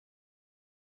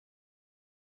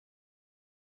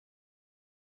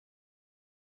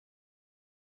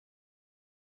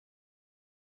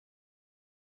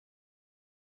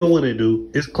What it do?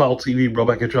 It's Cloud TV, bro.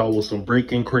 Back at y'all with some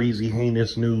breaking, crazy,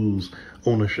 heinous news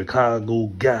on a Chicago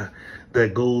guy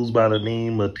that goes by the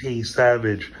name of Tay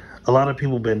Savage. A lot of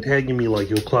people been tagging me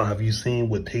like, yo, Cloud, have you seen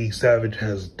what Tay Savage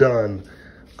has done?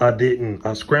 I didn't.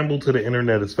 I scrambled to the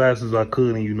internet as fast as I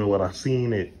could, and you know what? I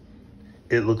seen it.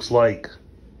 It looks like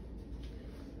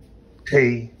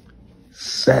Tay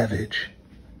Savage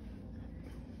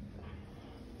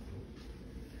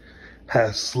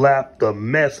has slapped the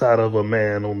mess out of a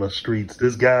man on the streets.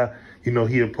 This guy, you know,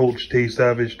 he approached Tay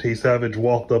Savage. Tay Savage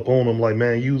walked up on him like,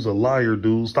 man, you's a liar,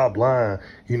 dude. Stop lying.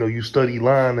 You know, you study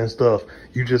lying and stuff.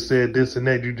 You just said this and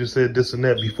that. You just said this and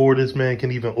that. Before this man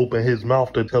can even open his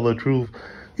mouth to tell the truth,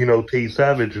 you know, Tay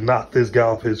Savage knocked this guy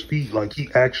off his feet. Like, he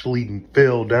actually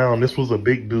fell down. This was a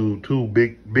big dude, too.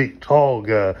 Big, tall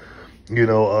guy. You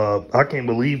know, I can't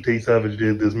believe Tay Savage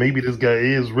did this. Maybe this guy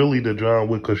is really the John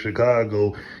Wick of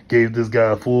Chicago. Gave this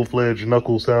guy a full-fledged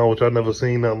knuckle sandwich. I've never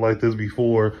seen nothing like this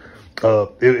before.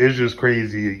 It's just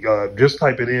crazy. Just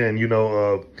type it in, you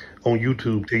know, on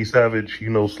YouTube, Tay Savage, you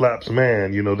know, slaps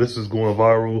man. You know, this is going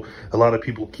viral. A lot of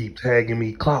people keep tagging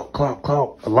me. Clout.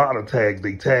 A lot of tags.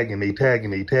 They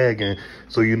tagging.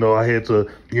 So, you know, I had to,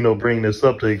 you know, bring this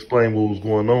up to explain what was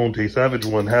going on. Tay Savage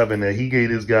wasn't having that. He gave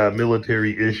this guy a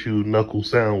military-issued knuckle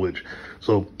sandwich.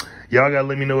 So, y'all gotta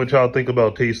let me know what y'all think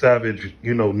about Tay Savage,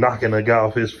 you know, knocking a guy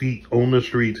off his feet on the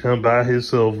streets, him by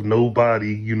himself,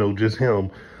 nobody, you know, just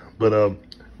him. But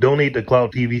donate to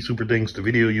Cloud TV Super Thanks to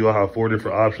video. You'll have 4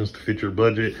 different options to fit your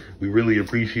budget. We really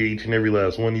appreciate each and every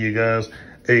last one of you guys.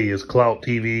 Hey, it's Cloud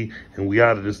TV, and we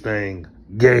out of this thing.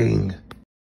 Gang.